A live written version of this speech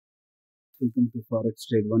welcome to Forex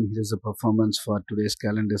Trade 1. Here is a performance for today's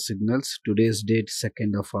calendar signals. Today's date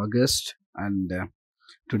 2nd of August, and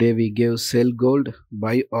today we gave sell gold,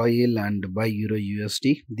 buy oil and buy Euro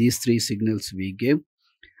USD. These three signals we gave.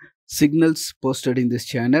 Signals posted in this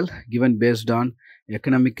channel given based on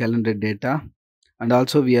economic calendar data, and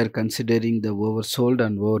also we are considering the oversold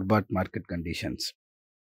and overbought market conditions.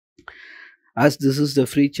 As this is the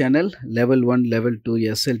free channel, level 1, level 2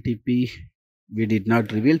 SLTP we did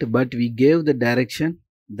not reveal, but we gave the direction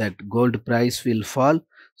that gold price will fall,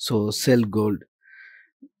 so sell gold.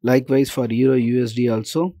 Likewise for Euro USD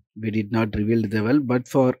also we did not reveal the level, but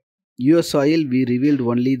for USOIL we revealed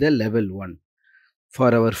only the level 1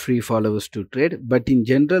 for our free followers to trade. But in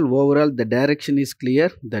general, overall the direction is clear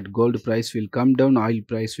that gold price will come down, oil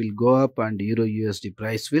price will go up and Euro USD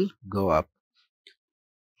price will go up.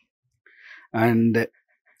 And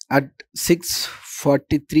at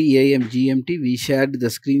 6:43 AM GMT, we shared the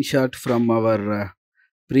screenshot from our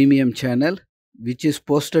premium channel, which is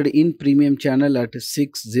posted in premium channel at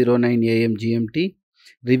 6:09 AM GMT,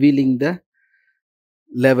 revealing the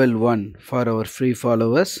level 1 for our free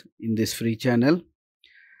followers in this free channel.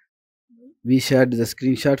 We shared the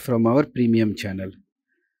screenshot from our premium channel.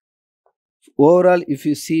 Overall, if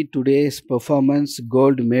you see today's performance,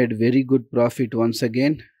 gold made very good profit once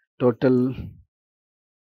again. Total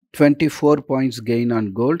 24 points gain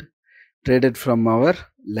on gold traded from our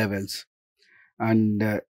levels,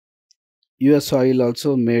 and USOIL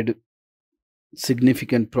also made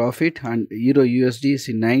significant profit, and Euro USD is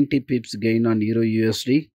 90 pips gain on Euro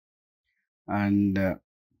USD, and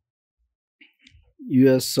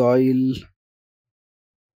USOIL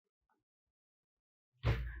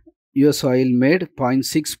made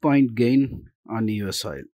 0.6 point gain on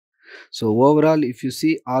USOIL. So overall, if you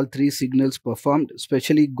see, all three signals performed,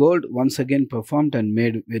 especially gold once again performed and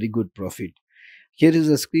made very good profit. Here is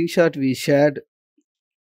a screenshot we shared.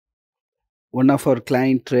 One of our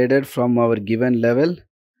client traded from our given level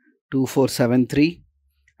 2473,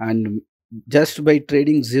 and just by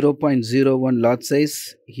trading 0.01 lot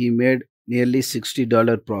size, he made nearly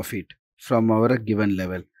 $60 profit from our given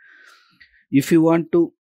level. If you want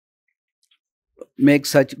to make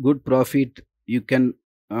such good profit, you can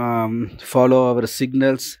follow our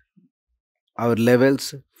signals, our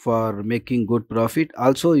levels for making good profit.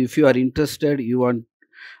 Also, if you are interested,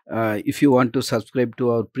 if you want to subscribe to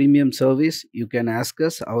our premium service, you can ask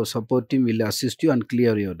us. Our support team will assist you and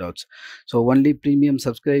clear your doubts. So only premium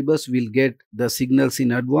subscribers will get the signals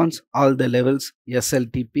in advance. All the levels,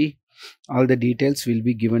 SLTP, all the details will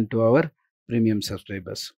be given to our premium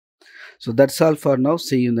subscribers. So that's all for now.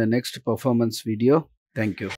 See you in the next performance video. Thank you.